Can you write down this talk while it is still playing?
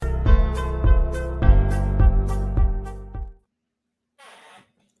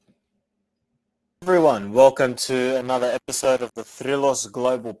Everyone, welcome to another episode of the Thrillos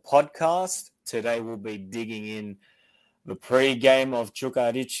Global Podcast. Today we'll be digging in the pre-game of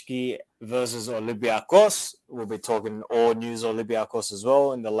Cukaricki versus Olympiakos. We'll be talking all news Olympiakos as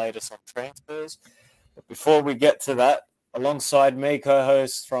well and the latest on transfers. But before we get to that, alongside me,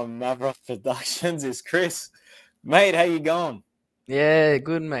 co-host from Maverick Productions is Chris. Mate, how you going? Yeah,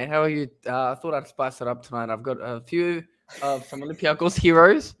 good, mate. How are you? I thought I'd spice it up tonight. I've got a few of some Olympiakos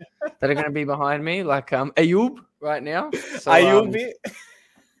heroes that are going to be behind me, like Ayub right now. So, Ayubi?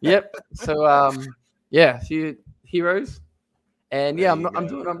 Yep. So, yeah, a few heroes, and There yeah, you I'm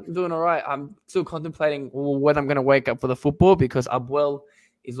go. doing all right. I'm still contemplating whether I'm going to wake up for the football because Abuel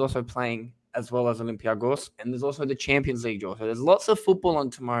is also playing as well as Olympiakos, and there's also the Champions League draw. So there's lots of football on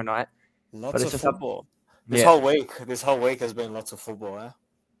tomorrow night, but Lots it's of just up. football. This Yeah. whole week has been lots of football, eh?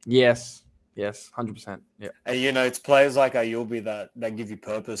 Yes. 100%. Yeah. And it's players like Ayubi that give you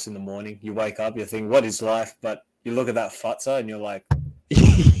purpose in the morning. You wake up, you think, what is life? But you look at that futsa and you're like,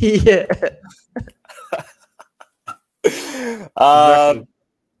 Yeah. um,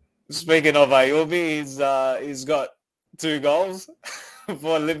 speaking of Ayubi, he's got 2 goals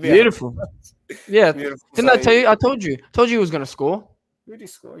for Libya. Beautiful. Yeah. Beautiful. Didn't I tell you? I told you he was going to score. Who did he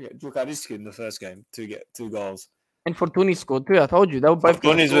score? Yeah, Cukaricki in the first game to get 2 goals. And Fortuny scored too. I told you. They were both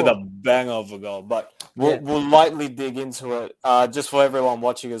going to Fortuny's with score. a banger of a goal. But we'll lightly dig into it. Just for everyone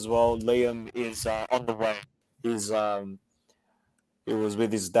watching as well, Liam is on the way. He was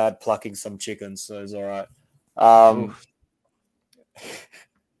with his dad plucking some chickens, so it's all right.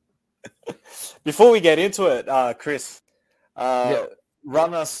 Before we get into it, Chris,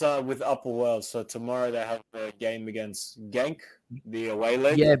 run us with Upper World. So tomorrow they have a game against Genk, the away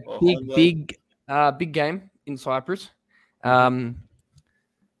leg. Yeah, big game in Cyprus.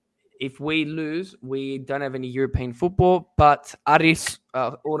 If we lose, we don't have any European football, but Aris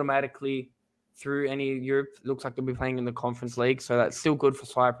automatically through any Europe. Looks like they'll be playing in the Conference League, so that's still good for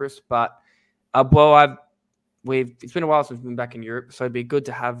Cyprus. But it's been a while since we've been back in Europe, so it'd be good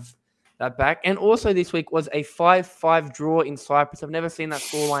to have that back. And also this week was a 5-5 draw in Cyprus. I've never seen that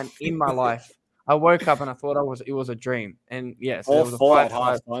scoreline in my life. I woke up and I thought it was a dream. And yes, so 4-4 at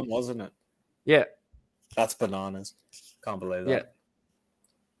halftime, wasn't it? Yeah. That's bananas. Can't believe that. Yeah.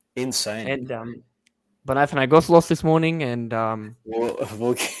 Insane. And Panathinaikos lost this morning, and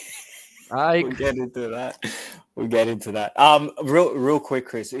we'll get into that. We'll get into that. Real quick,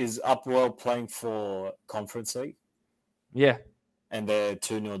 Chris, is Upwell playing for Conference League? Yeah. And they're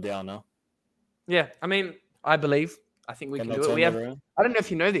 2-0 down now. Yeah, I mean, I think we can do it. I don't know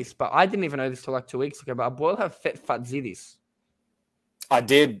if you know this, but I didn't even know this till like 2 weeks ago. But Upwell have Fet Fatzidis. I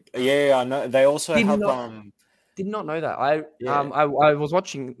did. Yeah, I know. They also Did not know that. I was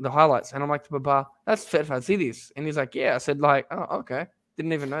watching the highlights and I'm like to Baba, that's Fet Fatzidis. And he's like, yeah. I said like, oh, okay.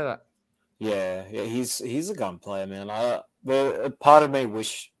 Didn't even know that. Yeah, he's a gun player, man. Part of me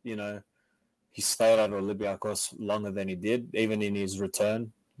wish, he stayed at Olympiakos longer than he did, even in his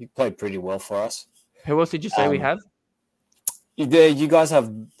return. He played pretty well for us. Who else did you say we have? You guys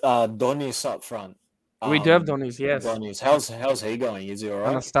have Donis up front. We do have Donis, yes. Donis. How's he going? Is he all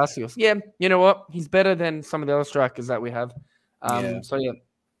right? Anastasios. Yeah, you know what? He's better than some of the other strikers that we have. So, yeah,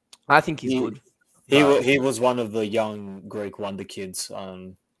 I think he's good. He was one of the young Greek wonder kids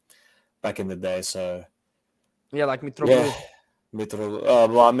back in the day. So yeah, like Mitroglou. Yeah.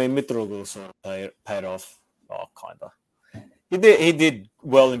 Mitroglou sort of paid off. Oh, kind of. He did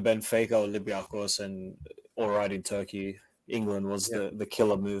well in Benfica, Olympiakos, and all right in Turkey. England was the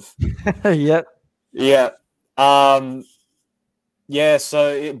killer move. Yep. Yeah.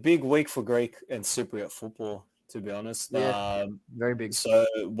 So big week for Greek and Cypriot football, to be honest. Yeah, very big. So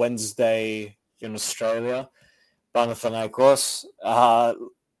Wednesday in Australia, Panathinaikos.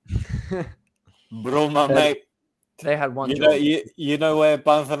 Bruma, mate. They had one. You know where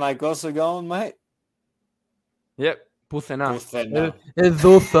Panathinaikos are going, mate? Yep. Puthena.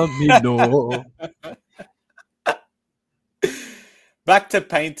 Back to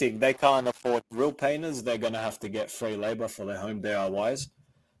painting. They can't afford real painters. They're going to have to get free labor for their home DIYs.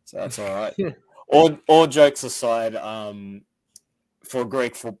 So that's all right. All jokes aside, for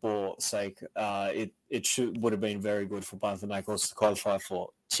Greek football's sake, it would have been very good for Panathinaikos to qualify for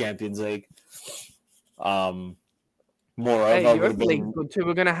Champions League. Moreover, Europa League good too.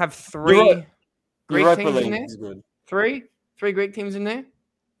 We're going to have 3 Greek teams in there. Is good. 3 Greek teams in there.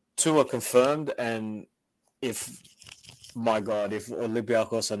 2 are confirmed, and if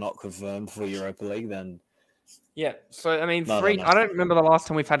Olympiakos are not confirmed for Europa League, then yeah. So I mean, 3. No. I don't remember the last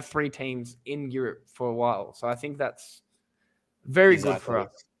time we've had 3 teams in Europe for a while. So I think that's very good for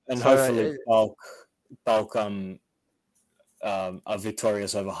us. And hopefully, bulk are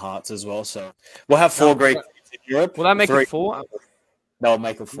victorious over Hearts as well. So we'll have 4 great teams in Europe. Will that make 3. it 4? They'll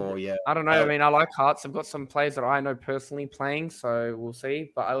make it 4, yeah. I don't know. I mean, I like Hearts. I've got some players that I know personally playing, so we'll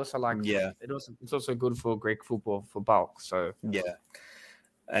see. But I also like it's also good for Greek football for bulk. So yeah.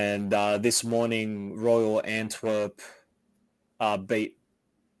 And this morning, Royal Antwerp beat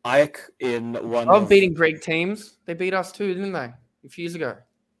AEK in one I'm of beating Greek teams. They beat us too, didn't they? A few years ago.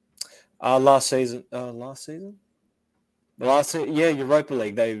 last season. Yeah, Europa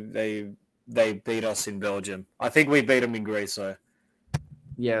League. They beat us in Belgium. I think we beat them in Greece. So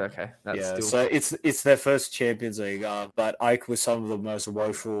yeah, okay. So it's their first Champions League. But AEK was some of the most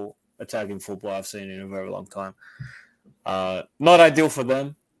woeful attacking football I've seen in a very long time. Not ideal for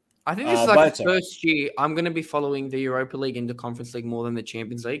them. I think this is like the first year I'm going to be following the Europa League and the Conference League more than the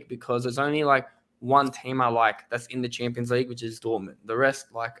Champions League because there's only like one team I like that's in the Champions League, which is Dortmund. The rest,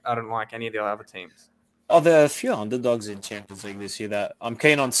 I don't like any of the other teams. Oh, there are a few underdogs in Champions League this year that I'm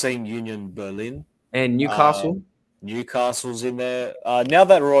keen on seeing. Union Berlin and Newcastle. Newcastle's in there. Now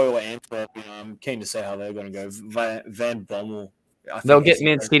that Royal Antwerp, I'm keen to see how they're going to go. Van Bommel. They'll get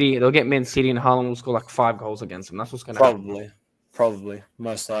Man City. They'll get Man City, and Haaland will score like 5 goals against them. That's what's going to happen. Probably,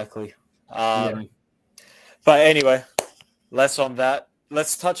 most likely. But anyway, less on that.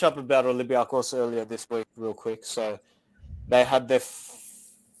 Let's touch up about Olympiakos earlier this week real quick. So they had they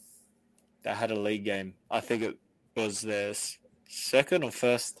had a league game. I think it was their second or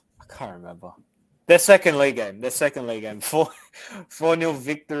first. I can't remember. Their second league game. 4-0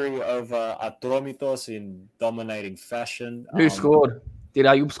 victory over Atromitos in dominating fashion. Who scored? Did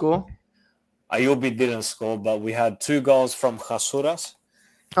Ayub score? Ayubi didn't score, but we had 2 goals from Chasuras.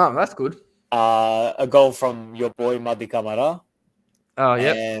 Oh, that's good. A goal from your boy Madi Kamara. Oh,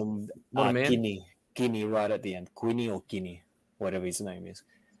 yeah. And Kini right at the end. Quini or Kini, whatever his name is.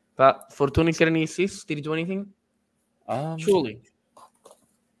 But Fortuny get any assists? Did he do anything? Surely.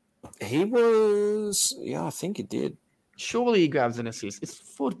 He was... Yeah, I think he did. Surely he grabs an assist. It's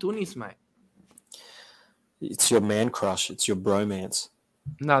Fortuny's, mate. It's your man crush. It's your bromance.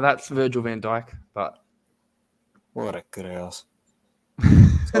 No, that's Virgil van Dijk, but... What a good house.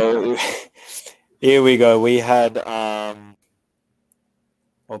 So, here we go. We had... let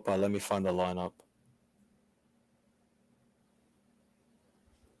me find the lineup.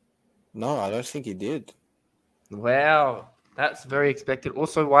 No, I don't think he did. Wow. That's very expected.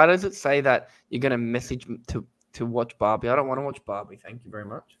 Also, why does it say that you're going to message to watch Barbie? I don't want to watch Barbie. Thank you very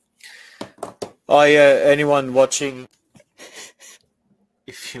much. Oh, yeah. Anyone watching...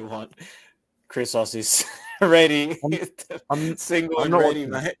 If you want, Christos is ready. I'm single and not ready,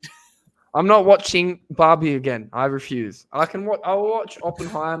 mate. I'm not watching Barbie again. I refuse. I'll watch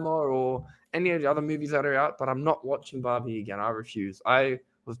Oppenheimer or any of the other movies that are out, but I'm not watching Barbie again. I refuse. I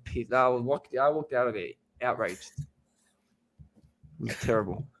was pissed. I walked out of there outraged. It was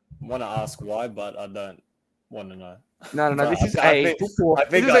terrible. I want to ask why, but I don't want to know. No. This is a football.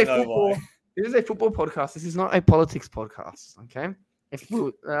 This is a football podcast. This is not a politics podcast. Okay.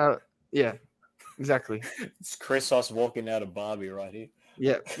 Yeah, exactly. It's Christos walking out of Barbie right here.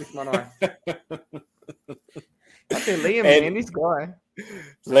 Yeah, with my eye. Okay, Liam, man, this guy.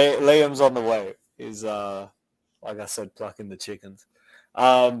 Liam's on the way. He's like I said, plucking the chickens.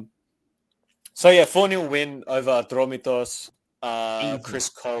 So 4-0 win over Atromitos. Chris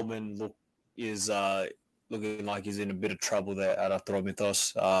Coleman is looking like he's in a bit of trouble there at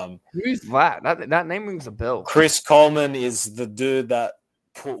Atromitos. Who's that? That name rings a bell. Chris Coleman is the dude that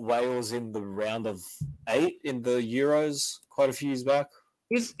put Wales in the round of 8 in the Euros quite a few years back.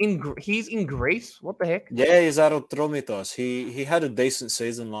 He's in Greece? What the heck? Yeah, he's at Atromitos. He had a decent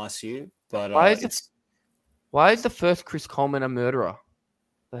season last year, but why is the first Chris Coleman a murderer?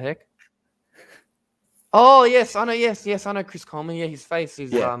 The heck? Oh yes, I know. Yes, I know Chris Coleman. Yeah, his face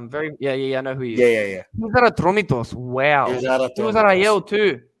is very. Yeah. I know who he is. Yeah. He was at Atromitos. Wow. He was at AL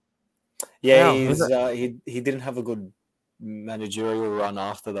too. Yeah, wow. He didn't have a good managerial run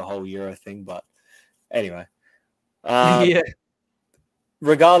after the whole Euro thing, but anyway.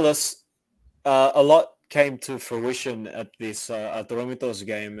 Regardless, a lot came to fruition at this Atromitos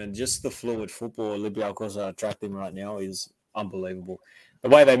game, and just the fluid football Olympiakos are attracting right now is unbelievable. The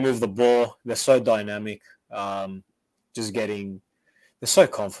way they move the ball, they're so dynamic. They're so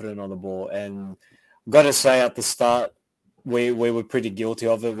confident on the ball. And I've got to say, at the start, we were pretty guilty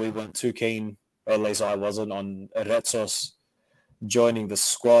of it. We weren't too keen, or at least I wasn't, on Retsos joining the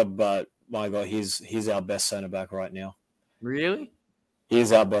squad. But my God, he's our best centre back right now. Really?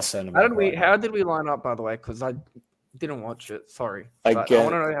 He's our best centre back. How did we line up, by the way? Because I didn't watch it. Sorry, I want to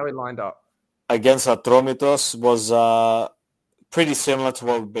know how we lined up. Against Atromitos was pretty similar to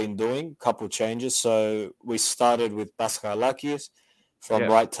what we've been doing. Couple changes. So we started with Paskalakis from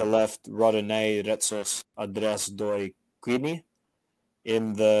right to left. Rodinei, Retsos, Andreas Doi, Quini.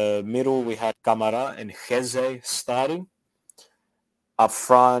 In the middle, we had Camara and Heze starting. Up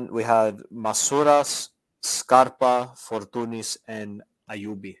front, we had Masuras, Scarpa, Fortunis, and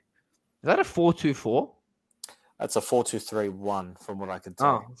Ayubi. Is that a 4-2-4? That's a 4-2-3-1 from what I can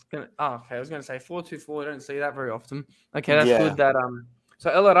tell. Okay. I was going to say 4-2-4. I don't see that very often. Okay, that's good. That So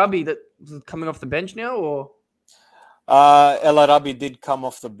El Arabi that coming off the bench now, or El Arabi did come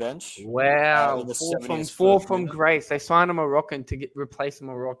off the bench. Wow, four from Grace. They signed a Moroccan to replace a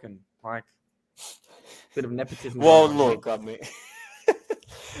Moroccan. Like bit of nepotism. Well, look,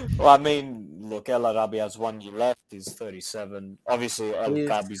 look, El Arabi has 1 year left. He's 37. Obviously, El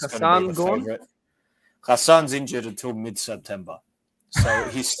Arabi's going to be the favorite. Hassan's injured until mid-September, so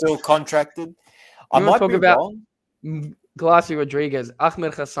he's still contracted. I might talk about Glassy Rodriguez.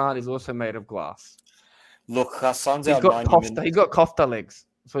 Ahmed Hassan is also made of glass. Look, Hassan's He's got kofta. He's got kofta legs.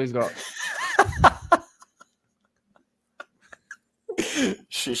 That's what he's got.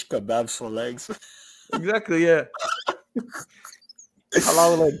 Shish kebabs for legs. Exactly, yeah.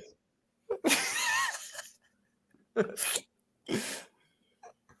 Halal legs.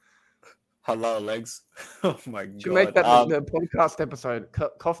 Halal legs. Oh my god. You make that the podcast episode.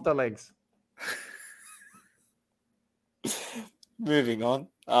 Kofta legs. Moving on.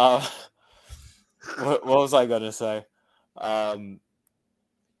 What was I gonna say?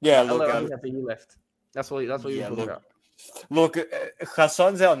 Yeah, look. You left. That's what you're talking about. Look,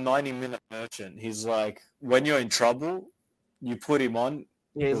 Hassan's our 90-minute merchant. He's like, when you're in trouble, you put him on.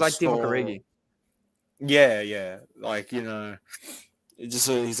 Yeah, he's like Cukaricki. Yeah. Like, you know,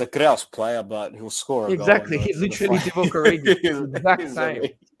 he's a grouse player, but he'll score a goal. Exactly. He's literally Cukaricki. Exact same.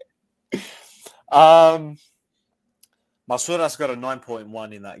 Masura's got a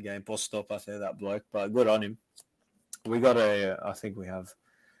 9.1 in that game. Post stop, I say that bloke, but good on him. We got I think we have.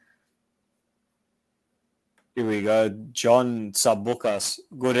 Here we go. John Sabukas.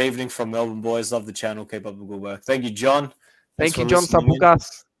 Good evening from Melbourne, boys. Love the channel. Keep up the good work. Thank you, John. Thank you, John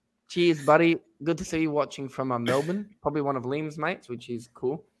Sabukas. Cheers, buddy. Good to see you watching from Melbourne. Probably one of Liam's mates, which is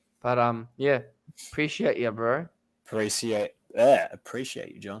cool. But yeah, appreciate you, bro. Appreciate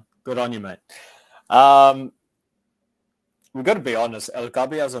you, John. Good on you, mate. We've got to be honest. El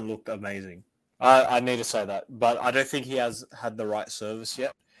Gabi hasn't looked amazing. I need to say that, but I don't think he has had the right service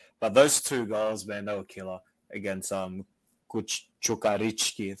yet. But those 2 goals, man, they were killer against Cukaricki.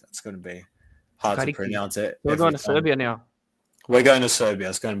 That's going to be hard to pronounce it. We're going to Serbia now. We're going to Serbia.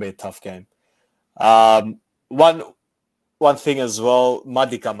 It's going to be a tough game. One thing as well,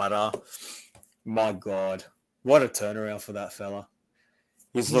 Madi Camara. My God, what a turnaround for that fella.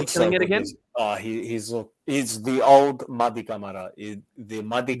 He's looked killing it again. He's the old Madi Camara. The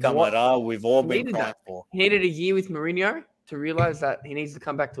Madi Camara we've all been crying for. He needed a year with Mourinho to realize that he needs to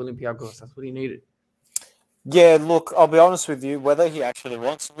come back to Olympiakos. That's what he needed. Yeah, look, I'll be honest with you. Whether he actually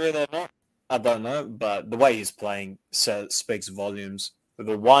wants to be there or not, I don't know. But the way he's playing speaks volumes.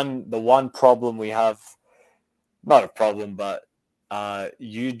 The one problem we have, not a problem, but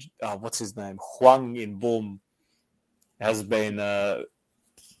what's his name? Huang in Boom has been,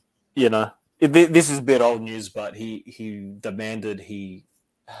 this is a bit old news, but he demanded he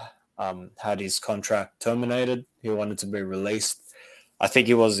had his contract terminated. He wanted to be released. I think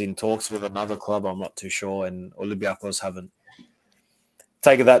he was in talks with another club. I'm not too sure, and Olympiakos haven't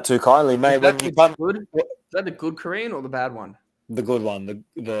taken that too kindly, mate. Is that the good Korean or the bad one? The good one.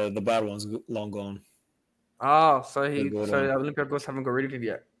 The bad one's long gone. Oh, so Olympiakos haven't got rid of him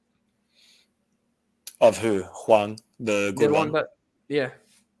yet. Of who? Huang, the good one. Yeah.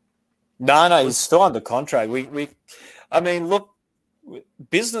 No, he's still under contract. Look,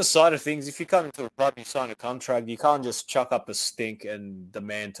 business side of things, if you come into a club, you sign a contract, you can't just chuck up a stink and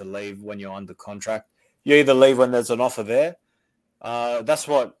demand to leave when you're under contract. You either leave when there's an offer there. That's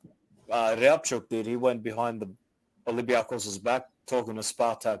what Ryabchuk did. He went behind the Olympiakos' back, talking to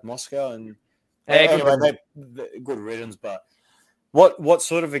Spartak Moscow, and anyway, good riddance. But what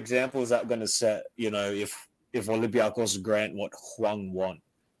sort of example is that going to set? If Olympiakos grant what Huang want,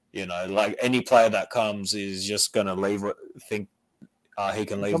 like any player that comes is just going to leave. Think he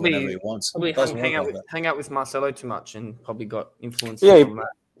can leave whenever he wants. Probably hang out with Marcelo too much and probably got influenced from that.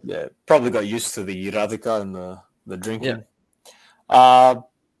 Yeah, probably got used to the Radika and the drinking. Yeah.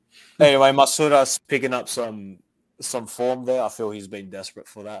 Anyway, Masura's picking up some form there. I feel he's been desperate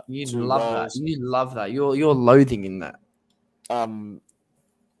for that. You'd love that. You're loathing in that. I'm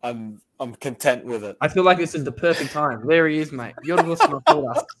content with it. I feel like this is the perfect time. There he is, mate. You're listening to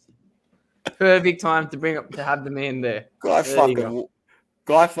us. Perfect time to have the man there. Guy There you go.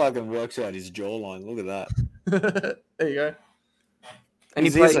 fucking works out his jawline. Look at that. There you go. Any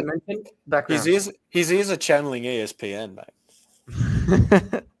His player ears you are- mentioned? Background. His ears are channeling ESPN, mate.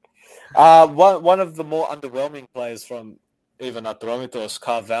 One of the more underwhelming players from even Atromitos,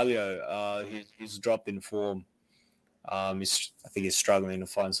 Carvalho, he's dropped in form. I think he's struggling to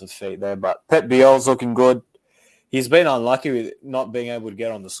find some feet there, but Pep Biel's looking good. He's been unlucky with not being able to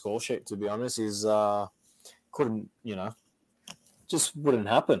get on the score sheet, to be honest. He's couldn't, just wouldn't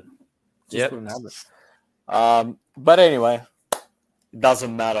happen. Wouldn't happen. But anyway, it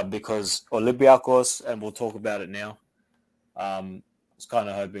doesn't matter because Olympiakos, and we'll talk about it now. I was kind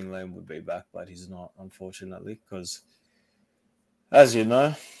of hoping Liam would be back, but he's not, unfortunately, because, as you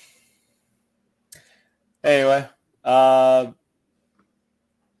know. Anyway,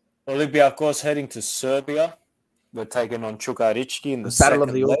 Olympiakos heading to Serbia. We're taking on Cukaricki in the Battle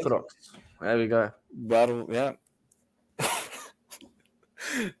of the leg. Orthodox. There we go. Yeah.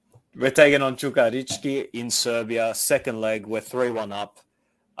 We're taking on Cukaricki in Serbia, second leg. We're 3-1 up.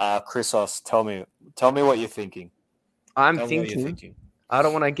 Chrisos, tell me what you're thinking. I'm thinking. I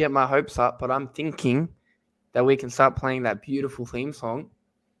don't want to get my hopes up, but I'm thinking that we can start playing that beautiful theme song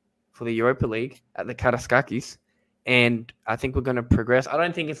for the Europa League at the Cukaricki, and I think we're going to progress. I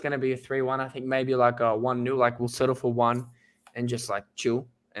don't think it's going to be a 3-1. I think maybe like a 1-0. Like we'll settle for 1 and just like chill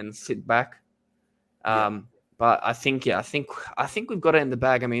and sit back. But I think we've got it in the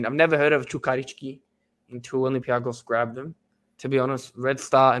bag. I mean, I've never heard of Cukaricki until Olympiakos grabbed them. To be honest, Red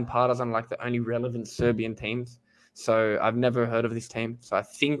Star and Partizan are like the only relevant Serbian teams. So I've never heard of this team. So I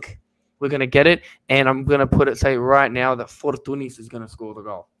think we're going to get it. And I'm going to say right now that Fortunis is going to score the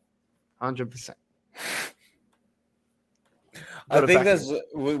goal. 100%. I think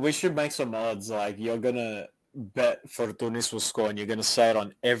we should make some odds. Like you're going to bet Fortunis will score and you're going to say it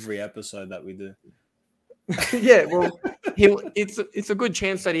on every episode that we do. Yeah, well, it's a good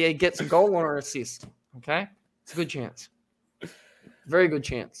chance that he gets a goal or an assist. Okay? It's a good chance. Very good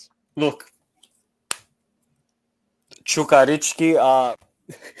chance. Look, Cukaricki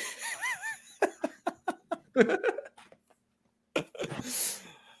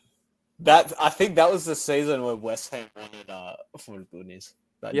I think that was the season where West Ham wanted Fortunis.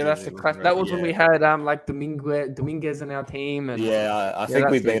 That's the class. That was when we had like Dominguez in our team. And I think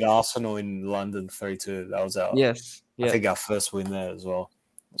we beat Arsenal in London 3-2. That was our I think our first win there as well.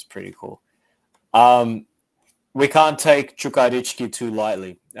 It was pretty cool. We can't take Cukaricki too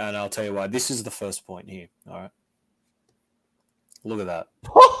lightly, and I'll tell you why. This is the first point here. All right, look at that.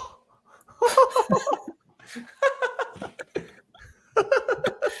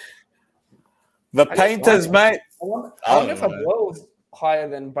 The painters, mate. I wonder if our ball was higher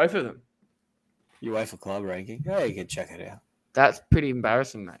than both of them. UEFA club ranking. Yeah, you can check it out. That's pretty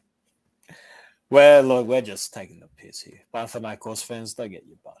embarrassing, mate. Well, look, we're just taking the piss here. Panathinaikos fans, don't get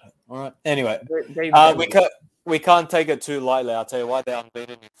your butt hurt. All right. Anyway, we can't take it too lightly. I'll tell you why. They're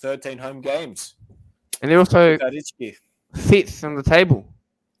unbeaten in 13 home games. And they're also Cukaricki. fifth on the table.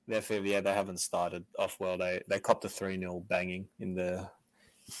 They're fifth. Yeah, they haven't started off well. They copped a 3-0 banging in the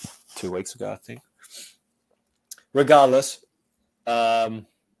 2 weeks ago, I think. Regardless, they have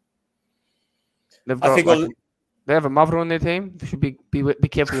a Mavro on their team. They should be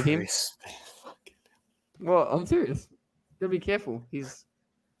careful with him. Well, I'm serious. Gotta be careful. He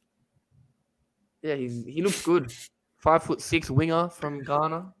looks good. 5'6" winger from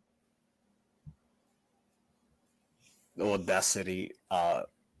Ghana. The audacity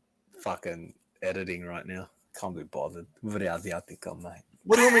fucking editing right now. Can't be bothered. Very asiatic, mate.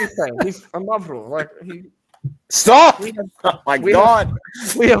 What do you want me to say? He's a Mavro. Like Stop! Oh my God.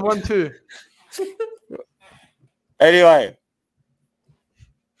 We have 1 too. Anyway.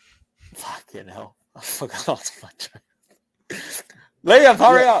 Fucking hell. I forgot my joke. Liam,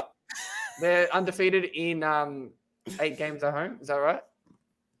 hurry up. They're undefeated in 8 games at home. Is that right?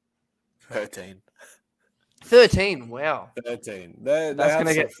 13. 13. Wow. 13. That's going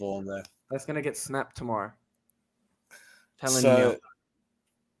to get form there. That's going to get snapped tomorrow. Telling So, you.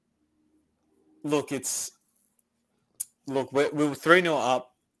 Look, we were 3-0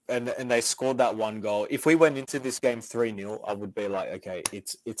 up, and they scored that 1 goal. If we went into this game 3-0, I would be like, okay,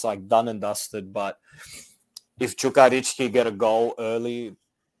 it's like done and dusted. But if Cukaricki get a goal early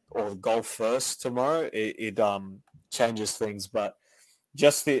or goal first tomorrow, it changes things. But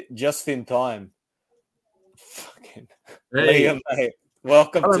just in time. Fucking Liam, mate.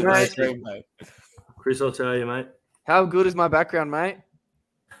 Welcome to the stream, mate. Chris, I'll tell you, mate. How good is my background, mate?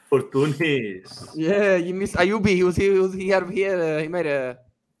 Fortunis. Yeah, you missed Ayubi. He made a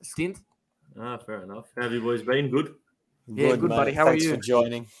stint. Fair enough. How have you boys been? Good? Yeah, good, mate. buddy. How Thanks are you? for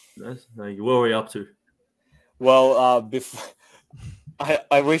joining. Nice. Thank you. What are we up to? Well, before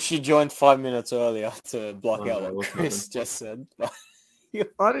I wish you joined 5 minutes earlier to block out no, what Chris just said.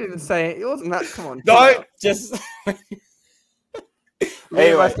 I didn't say it. It wasn't that. Come on. No, just Liam, I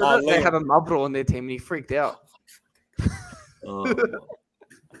anyway. said that they Liam. have a Mubro on their team, and he freaked out.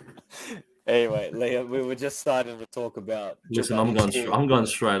 Anyway, Liam, we were just starting to talk about. Listen, I'm going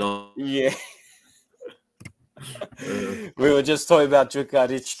straight on. Yeah. We were just talking about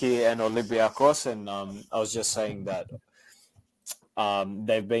Cukaricki and Olympiakos, and I was just saying that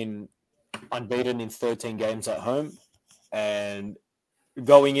they've been unbeaten in 13 games at home, and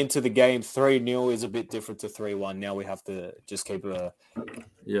going into the game 3-0 is a bit different to 3-1. Now we have to just keep a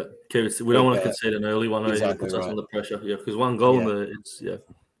We don't want to concede an early one. Exactly it puts us right. under pressure. Yeah, because one goal, it's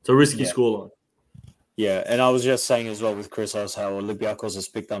a risky scoreline. Yeah, and I was just saying as well with Chris, how Olympiakos has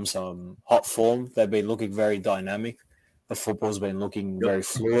picked up some hot form. They've been looking very dynamic. The football's been looking very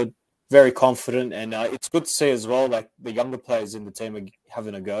fluid, very confident, and it's good to see as well. Like the younger players in the team are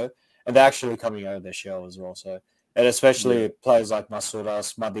having a go, and they're actually coming out of their shell as well. So, and especially players like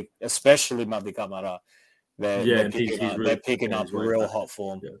Masouras, especially Madi Kamara, they're picking up real hot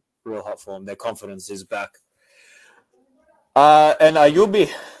form. Yeah. Real hot form. Their confidence is back. And Ayubi,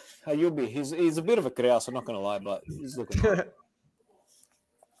 he's a bit of a chaos, I'm not going to lie, but he's looking good.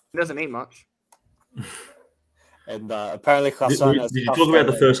 He doesn't eat much. And apparently Hassan... Did you talk about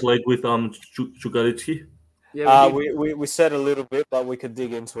the first leg with Cukaricki? Yeah, we said a little bit, but we could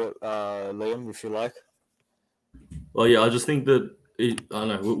dig into it, Liam, if you like. Well, yeah, I just think that...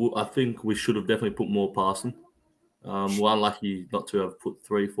 I think we should have definitely put more passing. We're unlucky not to have put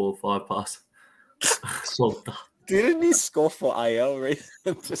 3, 4, 5 passes. Didn't he score for AL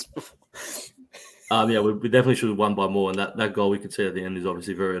just before? We definitely should have won by more, and that goal we could see at the end is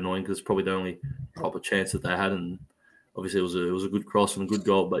obviously very annoying because it's probably the only proper chance that they had, and obviously it was a good cross and a good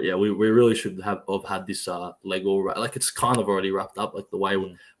goal. But yeah, we really should have had this leg all right. Like it's kind of already wrapped up, like the way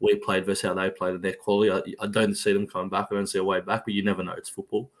we played versus how they played and their quality. I don't see them coming back. I don't see a way back, but you never know. It's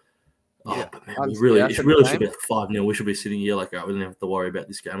football. But man, it really should be 5-0. We should be sitting here like, we don't have to worry about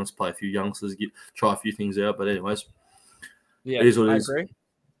this game. Let's play a few youngsters, try a few things out. But anyways, it is what it is. I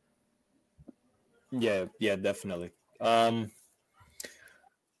agree. Yeah, definitely.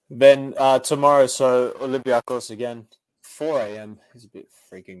 Then tomorrow, so Olympiakos again, 4 a.m. is a bit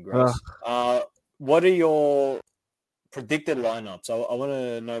freaking gross. What are your predicted lineups? I want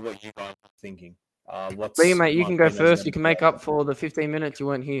to know what you guys are thinking. Liam, mate, you can go first. You can make up for the 15 minutes you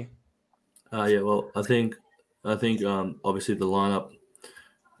weren't here. Well, I think obviously the lineup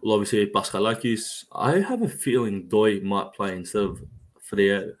will obviously be Paskalakis. I have a feeling Doi might play instead of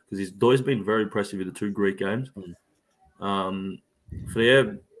Freire because Doi's been very impressive in the 2 Greek games.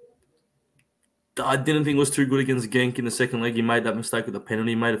 Freire, I didn't think was too good against Genk in the second leg. He made that mistake with the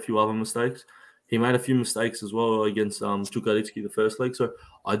penalty. He made a few other mistakes. He made a few mistakes as well against Cukaricki the first leg. So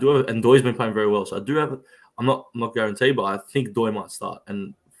I do have, and Doi's been playing very well. So I do have. I'm not guaranteed, but I think Doi might start.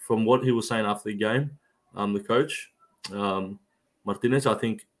 And from what he was saying after the game, the coach Martinez, I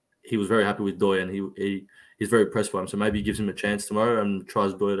think he was very happy with Doi, and he's very impressed by him. So maybe he gives him a chance tomorrow and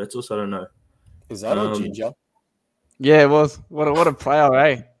tries Doi Retsos. I don't know. Is that a ginger? Yeah, it was. What a player,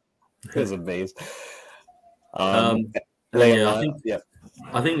 eh? He's a beast. I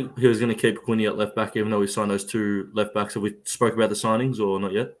think he was going to keep Quinny at left back, even though we signed those 2 left backs. Have we spoke about the signings or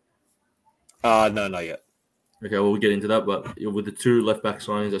not yet? No, not yet. Okay, well, we'll get into that. But with the 2 left back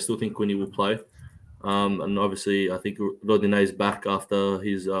signings, I still think Quinny will play. And obviously, I think Rodinei is back after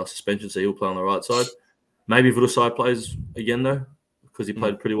his suspension, so he'll play on the right side. Maybe Vrusai plays again, though, because he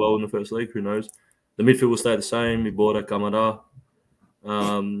played pretty well in the first league. Who knows? The midfield will stay the same. Ibora, Kamara.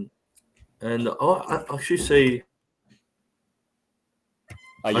 I actually see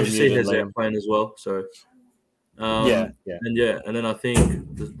Hezé playing as well. So, and then I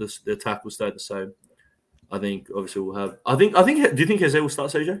think the attack will stay the same. I think obviously we'll have. Do you think Hezé will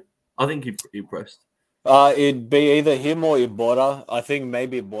start, CJ? I think he pressed. It'd be either him or Ibora. I think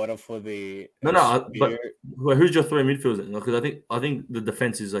maybe Ibora for the. But who's your 3 midfielders then? Because I think the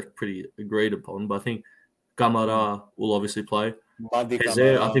defense is like pretty agreed upon. But I think Kamara will obviously play.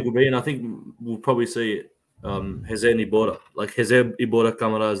 Hezé, I think will be, and I think we'll probably see Hezé and Ibora. Like Hezé, Ibora,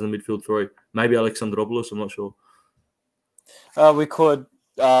 Kamara as the midfield 3. Maybe Alexandropoulos. I'm not sure. We could.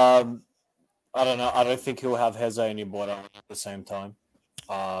 I don't know. I don't think he'll have Hezé and Ibora at the same time.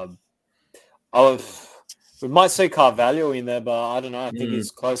 We might see Carvalho in there, but I don't know. I think he's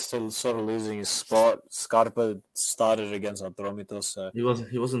close to sort of losing his spot. Scarpa started against Atromitos, so he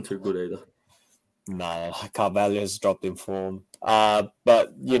wasn't too good either. No, Carvalho's dropped in form.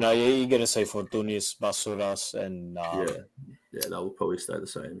 But you're gonna say Fortunis, Basuras, and Yeah, that will probably stay the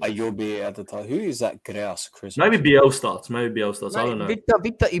same. Ayubi at the time. Who is that grouse, Chris? Maybe BL starts. I don't know.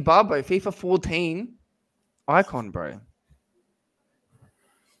 Victor Ibarbo, FIFA 14 icon, bro.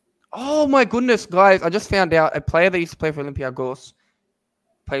 Oh my goodness, guys! I just found out a player that used to play for Olympiakos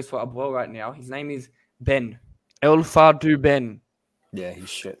plays for Abuel right now. His name is Ben El Fadou Ben. Yeah, he's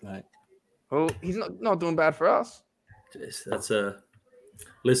shit, mate. Well, he's not doing bad for us. Jeez, that's a.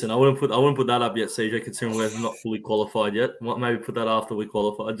 Listen, I wouldn't put that up yet, CJ. Considering we're not fully qualified yet, maybe put that after we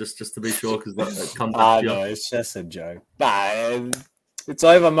qualify, just to be sure, because that comes up. No, it's just a joke. Nah, it's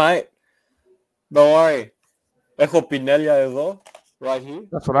over, mate. Don't worry. Echo Pinella as well, right here.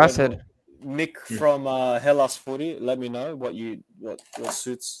 That's what I said. Nick from Hellas Footy, let me know what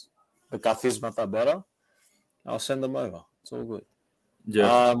suits the Kathismata better. I'll send them over. It's all good.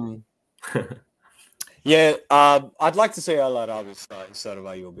 Yeah. Yeah, I'd like to see El Arabi start instead of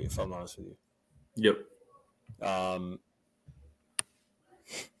Ayubi, if I'm honest with you. Yep.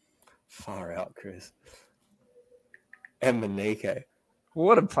 Far out, Chris. And Manike.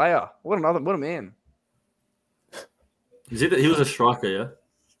 What a player. What a man. Is it that he was a striker, yeah?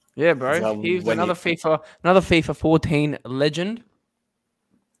 Yeah, bro. He was another FIFA 14 legend.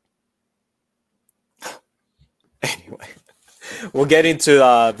 Anyway, we'll get into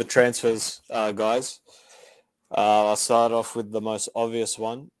the transfers, guys. I'll start off with the most obvious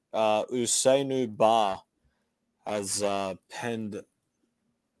one. Usainu Ba has penned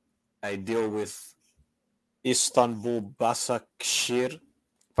a deal with Istanbul Başakşehir.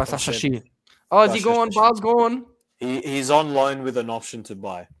 Oh, is he going? Bar's going. He's on loan with an option to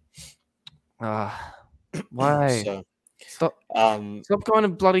buy. Why? So, Stop going to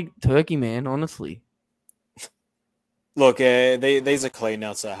bloody Turkey, man. Honestly. Look, these are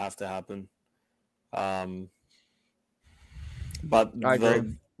clean-outs that have to happen. But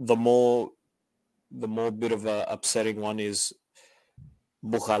the more bit of a upsetting one is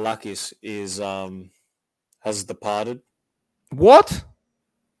Bukhalakis has departed. What?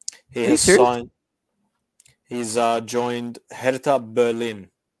 He has signed. He's joined Hertha Berlin.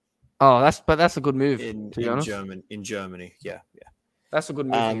 Oh, that's a good move in Germany. Yeah. That's a good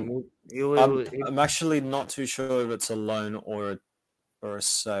move. I'm actually not too sure if it's a loan or a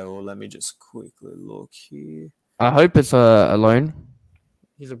sale. Let me just quickly look here. I hope it's a loan.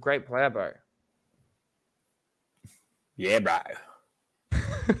 He's a great player, bro. Yeah, bro.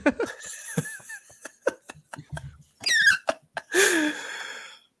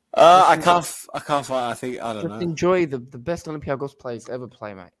 I can't find. I don't know. Enjoy the best Olympiakos players to ever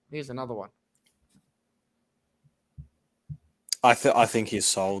play, mate. Here's another one. I think he's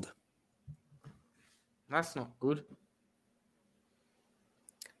sold. That's not good.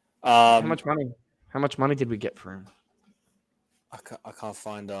 How much money? How much money did we get for him? I can't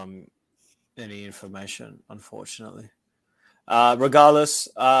find any information, unfortunately. Regardless,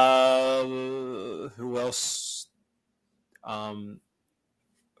 who else?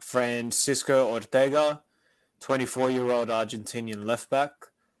 Francisco Ortega, 24-year-old Argentinian left back.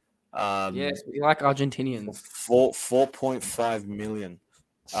 Yes, we like Argentinians. 4.5 million.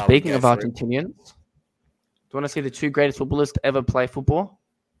 Speaking of Argentinians, do you want to see the two greatest footballers to ever play football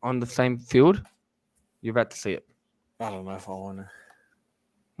on the same field? You're about to see it. I don't know if I want to.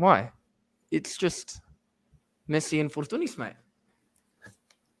 Why? It's just Messi and Fortunis, mate.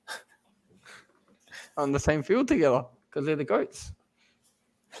 On the same field together because they're the GOATs.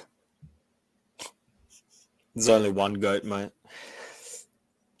 There's only one GOAT, mate.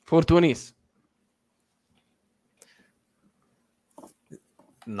 Fortunis.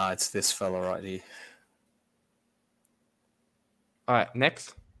 No, it's this fella right here. All right,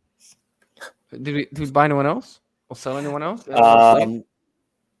 next. Did we buy anyone else or sell anyone else? Do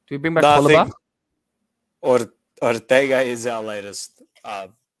we bring back Oliver? Ortega is our latest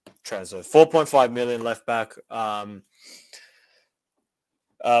transfer. 4.5 million left back.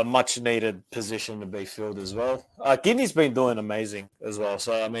 Much needed position to be filled as well. Guinea's been doing amazing as well.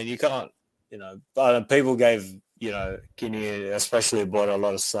 So I mean, you can't, people gave Guinea, especially, bought a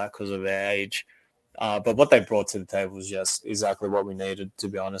lot of slack because of their age. But what they brought to the table was just exactly what we needed, to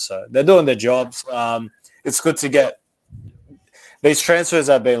be honest. So they're doing their jobs. It's good to get these transfers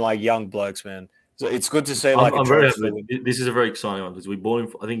have been like young blokes, man. So it's good to see. I'm very happy. This is a very exciting one because we bought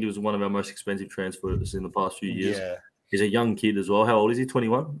him. I think he was one of our most expensive transfers in the past few years. Yeah. He's a young kid as well. How old is he?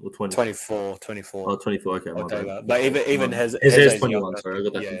 21 or 20? 24. Oh, 24. Okay. But even Heze's 21. Sorry, I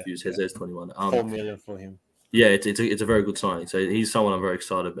got that confused. Heze's 21. 4 million for him. Yeah, it's a very good signing. So he's someone I'm very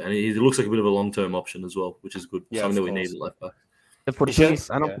excited about. And he looks like a bit of a long-term option as well, which is good. Something that we need at left back. The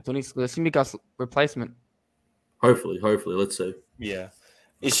Fortunis, I know Fortunis, the Simicas replacement. Hopefully, let's see. Yeah.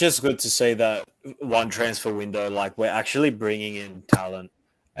 It's just good to see that one transfer window, like we're actually bringing in talent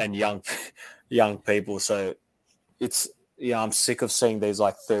and young people. So I'm sick of seeing these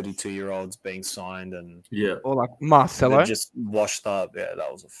like 32-year-olds being signed and Yeah. Or like Marcelo. they're just washed up. Yeah,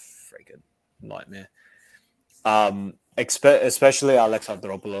 that was a freaking nightmare. Especially Alex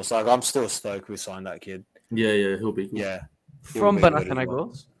Atromitos. Like I'm still stoked we signed that kid. Yeah, he'll be good. Yeah. From He'll be good as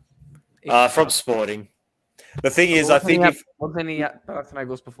well. Panathinaikos. From Sporting. The thing is, I think wasn't he at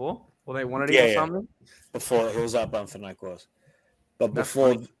Panathinaikos before? Or they wanted him Yeah, or yeah. something? before he was at Panathinaikos. But That's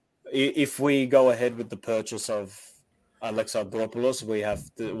before, funny. if we go ahead with the purchase of Alex Atromitos, we have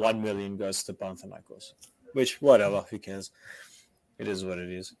the 1 million goes to Panathinaikos. Which, whatever, who cares? It is what it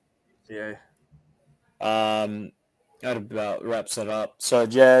is. Yeah. That about wraps it up. So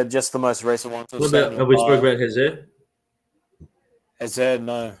yeah, just the most recent one. What about, have we spoke about Heze? Is there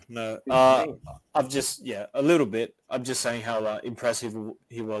no? I've just a little bit. I'm just saying how impressive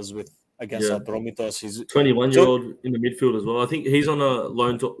he was against Atromitos. He's 21-year-old in the midfield as well. I think he's on a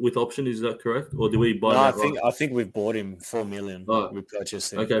loan with option. Is that correct, or do we buy? No, that I think we've bought him 4 million. Oh. We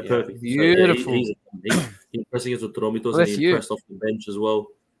purchased him. Okay, perfect. Beautiful. So, he's impressing against Atromitos, and he impressed off the bench as well.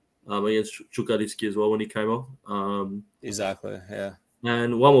 Against Cukaricki as well when he came off. Exactly. Yeah.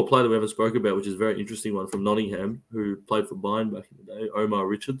 And one more player that we haven't spoken about, which is a very interesting one from Nottingham, who played for Bayern back in the day, Omar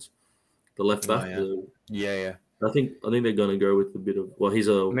Richards, the left back. Yeah. I think they're going to go with a bit of he's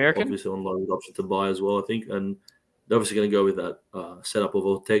American? Obviously on loan with option to buy as well. I think, and they're obviously going to go with that setup of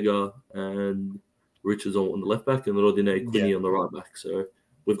Ortega and Richards on the left back and Rodinei Quini on the right back. So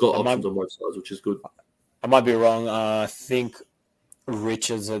we've got options on both sides, which is good. I might be wrong. I think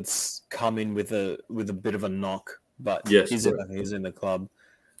Richards has come in with a bit of a knock, but he's in the club.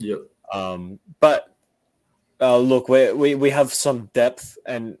 Yep. But look, we have some depth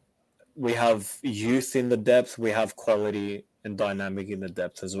and we have youth in the depth. We have quality and dynamic in the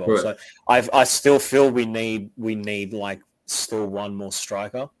depth as well. Right. So I still feel we need like still one more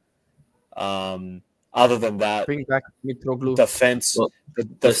striker. Other than that, bring back Mitroglou. Defense and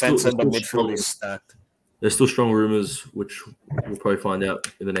the midfield is stacked. There's still strong rumours, which we'll probably find out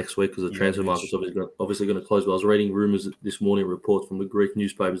in the next week because the transfer market's obviously going to close. But I was reading rumours this morning, reports from the Greek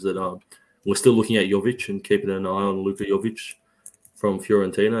newspapers that we're still looking at Jovic and keeping an eye on Luka Jovic from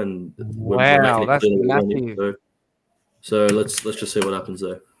Fiorentina. And wow, that's massive. So let's just see what happens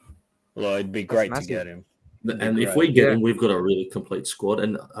there. Well, it'd be great to get him. And if we get him, we've got a really complete squad.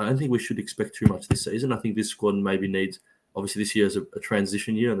 And I don't think we should expect too much this season. I think this squad maybe needs. Obviously, this year is a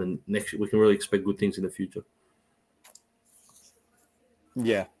transition year, and then next year we can really expect good things in the future.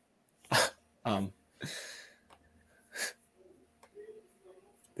 Yeah.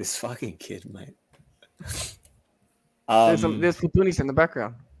 This fucking kid, mate. There's Fortunis in the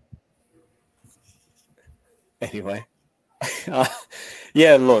background. Anyway.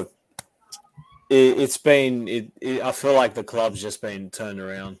 Yeah, look. It's been... I feel like the club's just been turned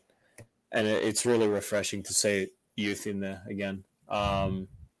around, and it's really refreshing to see youth in there again.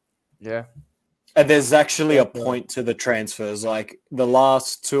 Yeah. And there's actually a point to the transfers. Like the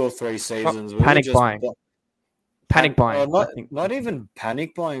last 2 or 3 seasons, panic buying. Panic buying. Not even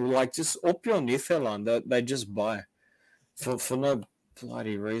panic buying. Like just up your Nitherland that they just buy for no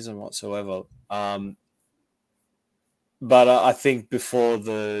bloody reason whatsoever. But I think before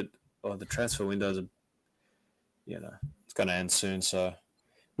the transfer windows, it's going to end soon. So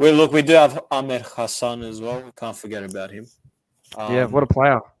we do have Ahmed Hassan as well. We can't forget about him. What a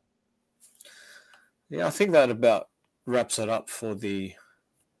player. Yeah, I think that about wraps it up for the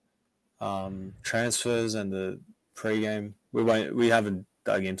transfers and the pre-game. We haven't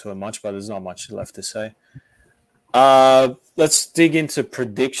dug into it much, but there's not much left to say. Let's dig into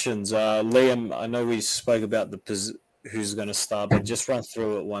predictions. Liam, I know we spoke about who's going to start, but just run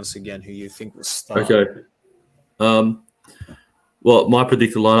through it once again. Who you think will start? Okay. Well, my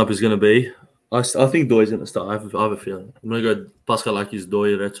predicted lineup is going to be. I think Doi's going to start. I have a feeling. I'm going to go Paskalakis,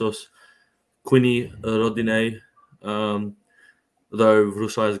 Doi, Retsos, Quini, Rodinei. Though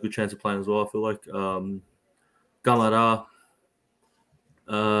Rusai has a good chance of playing as well. I feel like Gamara,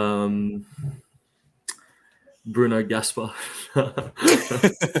 Bruno Gaspar,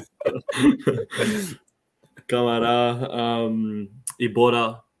 Gamara,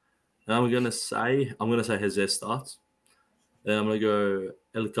 Ibora. And I'm gonna say Heze starts. Then I'm gonna go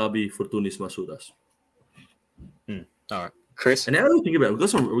El Kabi, Fortunis, Masudas. All right, Chris. And now that I think about it,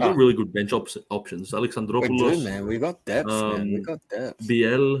 we've got really good bench options. Alexandropoulos. We do, man. We got depth, man. We got depth.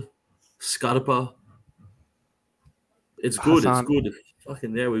 BL, Scarpa. It's good. Hassan. It's good.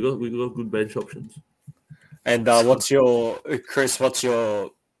 Fucking we got good bench options. And Chris? What's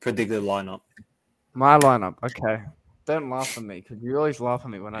your predicted lineup? My lineup. Okay. Don't laugh at me because you always laugh at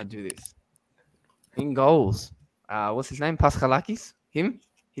me when I do this. In goals. What's his name? Paskalakis? Him?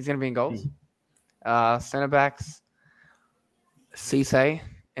 He's going to be in goals. Centre backs. Cisse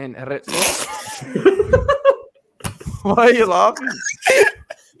and Retso. Why are you laughing?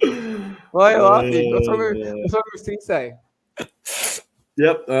 Why are you laughing? What's wrong with Cisse?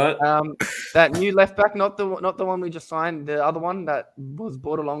 Yep. All right. That new left back, not the one we just signed. The other one that was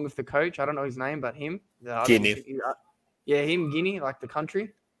brought along with the coach. I don't know his name, but him. Guinea. Yeah, him. Guinea, like the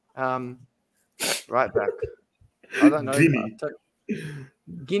country. Right back. I don't know.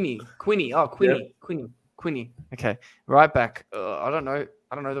 Guinea. Quinny. Oh, Quinny. Yep. Quinny. Okay. Right back. I don't know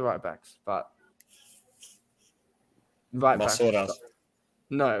the right backs, but right back.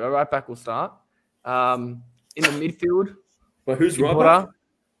 No, the right back will start. In the midfield. But who's right back?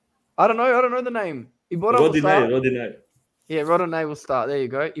 I don't know the name. Ibora will start. Rodinei. Yeah, Rodinei will start. There you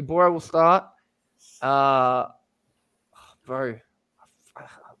go. Ibora will start. Bro,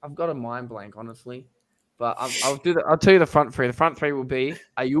 I've got a mind blank, honestly. But I'll tell you the front three. The front three will be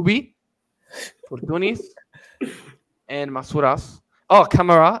Ayubi, Fortunis, and Masuras. Oh,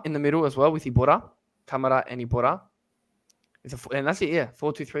 Camara in the middle as well with Ibora. Camara and Ibora. And that's it, yeah.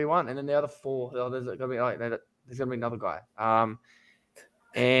 4-2-3-1. And then the other four, there's gonna be another guy.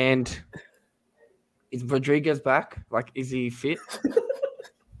 And is Rodriguez back? Like, is he fit?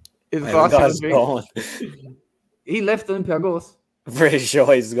 Is gone. He left Olympiakos. Pretty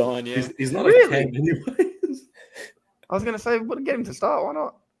sure he's gone, yeah. He's not really? A camp anyways. I was going to say, get him to start. Why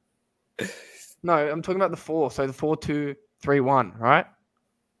not? No, I'm talking about the four. So the 4-2-3-1, right?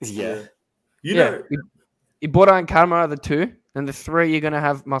 Yeah. You know. Ibora and Karma are the two. And the three, you're going to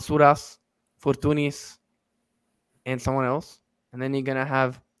have Masuras, Fortunis, and someone else. And then you're going to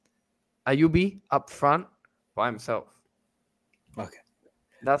have Ayubi up front by himself. Okay.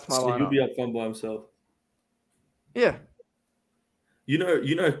 That's my lineup. Ayubi up front by himself. Yeah. You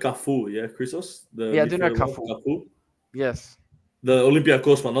know Cafu, yeah, Christos? I do know Cafu. Yes. The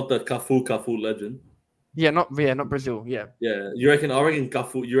Olympiakos one, not the Cafu legend. Yeah, not Brazil. Yeah. Yeah. I reckon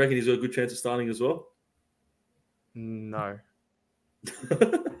Cafu, he's got a good chance of starting as well? No.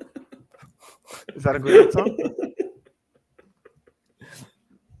 Is that a good answer?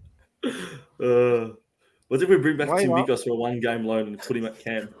 What if we bring back Cukaricki for a 1-game loan and put him at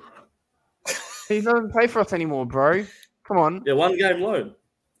camp? He doesn't play for us anymore, bro. Come on. Yeah, 1-game loan.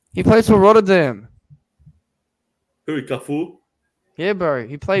 He plays for Rotterdam. Who, Cafu? Yeah, bro.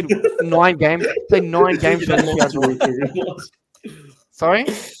 He played 9 games. He played 9 games for Sorry?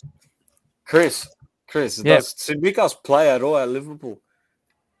 Chris, does Tsimikas play at all at Liverpool?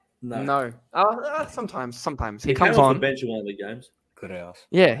 No. Sometimes. He comes on the bench in one of the games. Could I ask?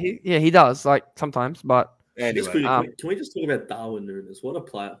 Yeah, he does, like, sometimes, but... Anyway. Can we just talk about Darwin Núñez? What a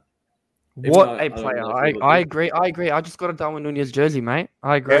player. What a player. I agree. I just got a Darwin Núñez jersey, mate.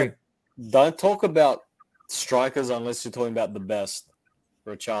 I agree. Yeah. Don't talk about strikers unless you're talking about the best.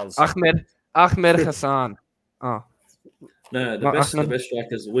 Richarlison. Ahmed Hassan. Oh. No, the best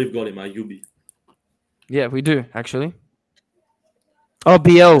strikers we've got him are Yubi. Yeah, we do, actually. Oh,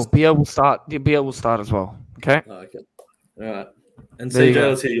 BL will start. BL will start as well. Okay. Oh, okay. All right. And CJ,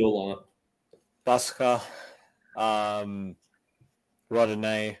 let's hear your lineup. Pasca,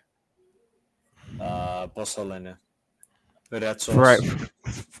 Rodinei, Possolene, Retsos,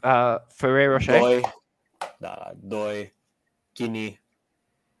 Ferreira Rocher, Doi, Kini.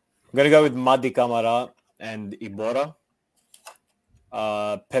 I'm going to go with Madi Camara and Ibora.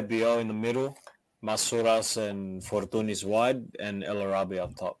 Pepio in the middle, Masuras and Fortunis wide, and El Arabi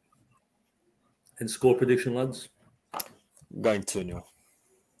up top. And score prediction, lads? Going 2-0.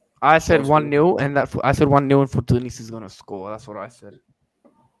 I said 1-0, and I said 1-0, and Fortunis is going to score. That's what I said.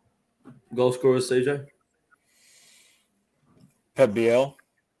 Goal scorers, CJ? Pepio.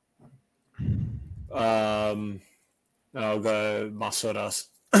 I'll go Masuras.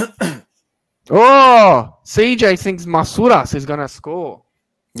 Oh, CJ thinks Masuras is going to score.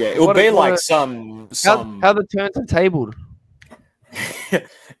 Yeah, it'll be like some how the turns are tabled.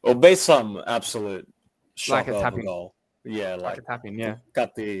 It'll be some absolute shock like a tapping goal. Yeah, like a tapping. Yeah,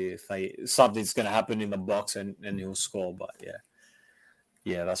 something's going to happen in the box and he'll score. But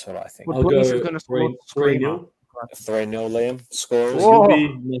yeah, that's what I think. I'll go 3-0. 3-0, Liam. Scores.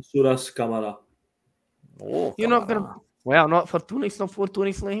 Yubi, Masuras, Camara. Oh, you're not gonna. Wow, not Fortunis,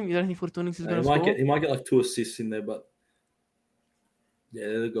 Liam. You don't think Fortunis is gonna score? He might get like 2 assists in there, but yeah,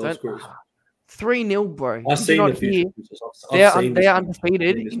 they're the goal scorers. 3-0, bro. I've seen the future. They are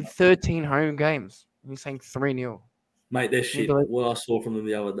undefeated in 13 home games. You're saying 3-0. Mate, they're shit. What I saw from them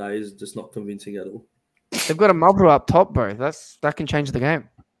the other day is just not convincing at all. They've got a Mavro up top, bro. That can change the game.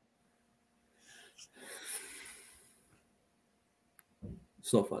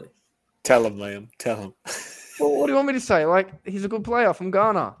 It's not funny. Tell him, Liam. Tell him. Well, what do you want me to say? Like, he's a good player from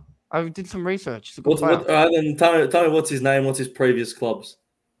Ghana. I did some research. He's a good player. Then tell me what's his name, what's his previous clubs?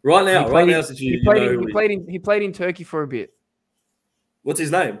 Right now, since you know he played in Turkey for a bit. What's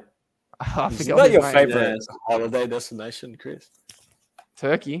his name? I Is forgot that his your name. favorite holiday destination, Chris?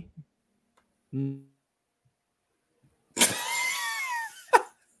 Turkey.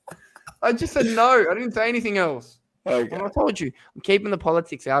 I just said no. I didn't say anything else. Okay. And I told you, I'm keeping the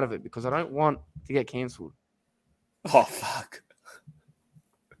politics out of it because I don't want to get cancelled. Oh, fuck.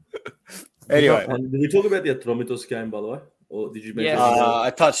 Anyway. Did we talk about the Atromitos game, by the way? Or did you mention I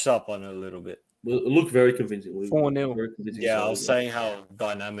touched up on it a little bit. It looked very convincing. 4-0. Yeah, I was saying how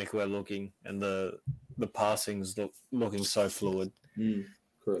dynamic we're looking and the passings looking so fluid.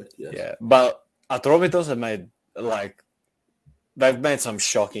 Correct, yes. Yeah, but Atromitos they've made some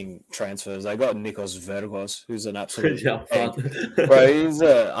shocking transfers. They got Nikos Vergos, who's an absolute bro. He's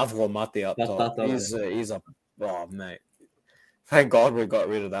a Avromati up top. He's a mate. Thank God we got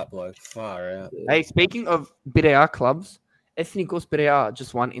rid of that bloke. Far out. Hey, speaking of Piraeus clubs, Ethnikos Piraeus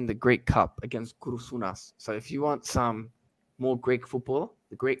just won in the Greek Cup against Kourasounas. So if you want some more Greek football,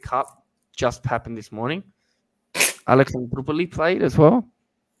 the Greek Cup just happened this morning. Alexandroupoli played as well.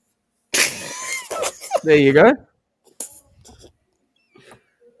 There you go.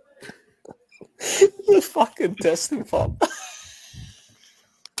 The fucking testing pump.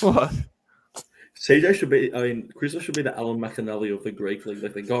 What? CJ should be, Chris should be the Alan McAnally of the Greek league.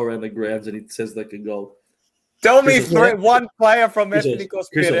 Like, they go around the grounds and he says they can goal. Tell me one player from Ethnikos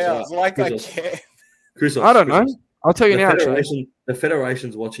Piraeus. I care. I don't know. I'll tell you now. The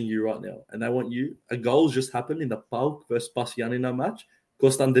federation's watching you right now, and they want you. A goal just happened in the PAOK versus Pasianina match.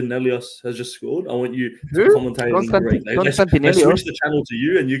 Konstantinelios has just scored. I want you to commentate in Greek. They switch the channel to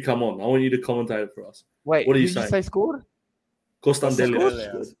you, and you come on. I want you to commentate it for us. Wait, what are you saying? Did you say scored?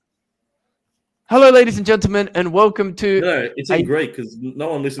 Konstantinelios. Hello, ladies and gentlemen, and welcome to... No, it's in Greek, because no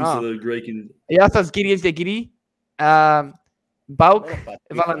one listens to the Greek in... Γεια σας, κυρίες και κύριοι. PAOK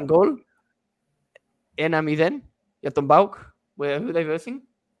έβαλαν γκολ. 1-0 για τον PAOK. Who they versing?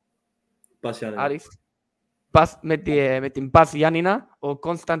 Pasianina. Άρης. Με την Pasianina, ο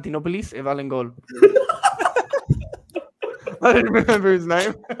Konstantinopoulos έβαλαν γκολ. I didn't remember his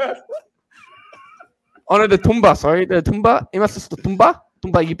name. Oh no, the Tumba. Είμαστε στο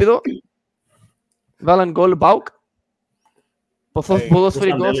Tumba γήπεδο. Βάλαν γκολ PAOK.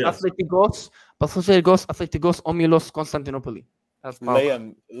 Ποδοσφαιρικός αθλητικός όμιλος Κωνσταντινούπολη.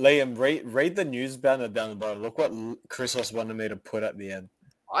 Liam, read the news banner down the bottom. Look what Christos wanted me to put at the end.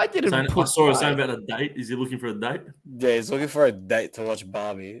 I didn't I saw something about a date. Is he looking for a date? Yeah, he's looking for a date to watch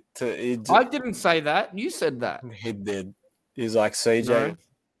Barbie. I didn't say that. You said that. He did. He's like, CJ. No.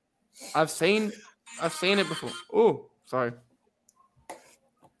 I've seen it before. Oh, sorry.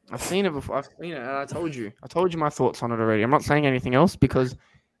 I've seen it before. And I told you my thoughts on it already. I'm not saying anything else because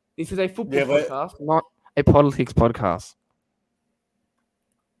this is a football podcast, not a politics podcast.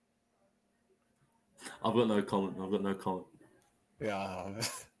 I've got no comment. Yeah,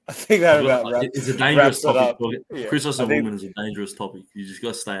 I think that it's a dangerous topic. Yeah, Christos and women is a dangerous topic. You just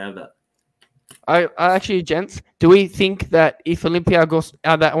got to stay out of that. I actually, gents, do we think that if Olympiakos,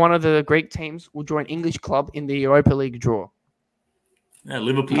 that one of the Greek teams will draw an English club in the Europa League draw? Yeah,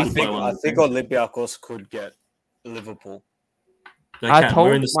 Liverpool. I think Olympiakos could get Liverpool. They can.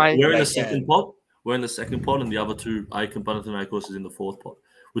 We're in the second pot. We're in the second pot, and the other two, AEK and Panathinaikos, is in the fourth pot.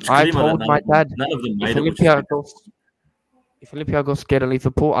 Which I told my dad, none of them made if Olympiakos get a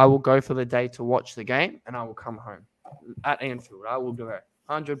Liverpool, I will go for the day to watch the game, and I will come home at Anfield. I will do it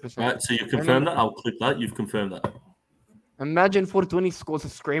 100%. Right, so you confirm that? I'll click that. You've confirmed that. Imagine Fortuny scores a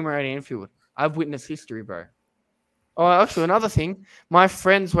screamer at Anfield. I've witnessed history, bro. Oh, actually, another thing. My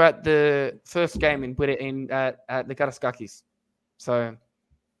friends were at the first game at the Karaskakis. So,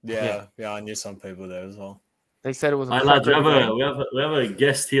 yeah, I knew some people there as well. They said it was. We have a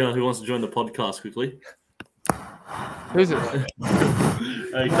guest here who wants to join the podcast quickly. Who's it?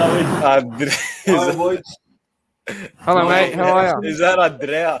 Hey, come in. Hi, boys. Hello, mate. How are you? Is that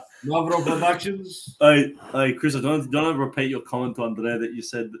Andrea? Mavro Productions. Hey, Chris, don't repeat your comment to Andrea that you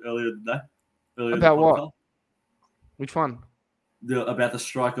said earlier today. About what? Which one? About the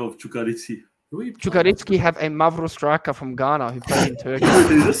striker of Cukaricki. Cukaricki have a Mavro striker from Ghana who played in Turkey.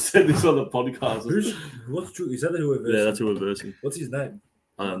 He just said this on the podcast. Is that who we're versing? Yeah, that's who we're versing. What's his name?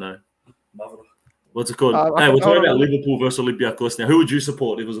 I don't know. Mavro. What's it called? Hey, we're talking about Liverpool versus Olympiakos now. Who would you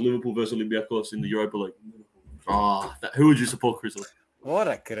support if it was Liverpool versus Olympiakos in the Europa League? Who would you support, Chris? What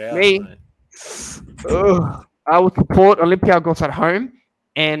a crowd. Me. Mate. I would support Olympiakos at home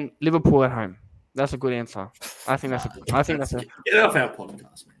and Liverpool at home. That's a good answer. I think that's a Get off our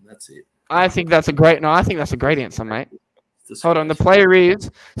podcast, man. That's it. I think that's a great answer, mate. Just Hold on, the player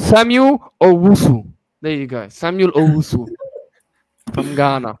is Samuel Owusu. There you go. Samuel Owusu from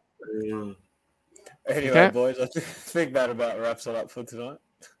Ghana. Anyway, Okay. boys, I think that about wraps it up for tonight.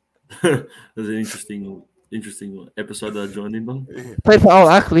 It was an interesting episode that I joined in on. Played for Al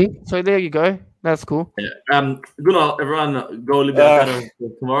Ahly. So there you go. That's cool. Yeah. Good night, everyone. Go Olympiakos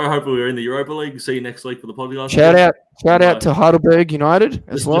tomorrow. Hopefully, we're in the Europa League. See you next week for the podcast. Shout out to Heidelberg United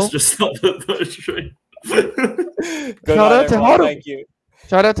as well. Just stop the stream. Good Shout night, out to everyone. Heidelberg. Thank you.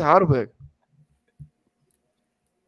 Shout out to Heidelberg.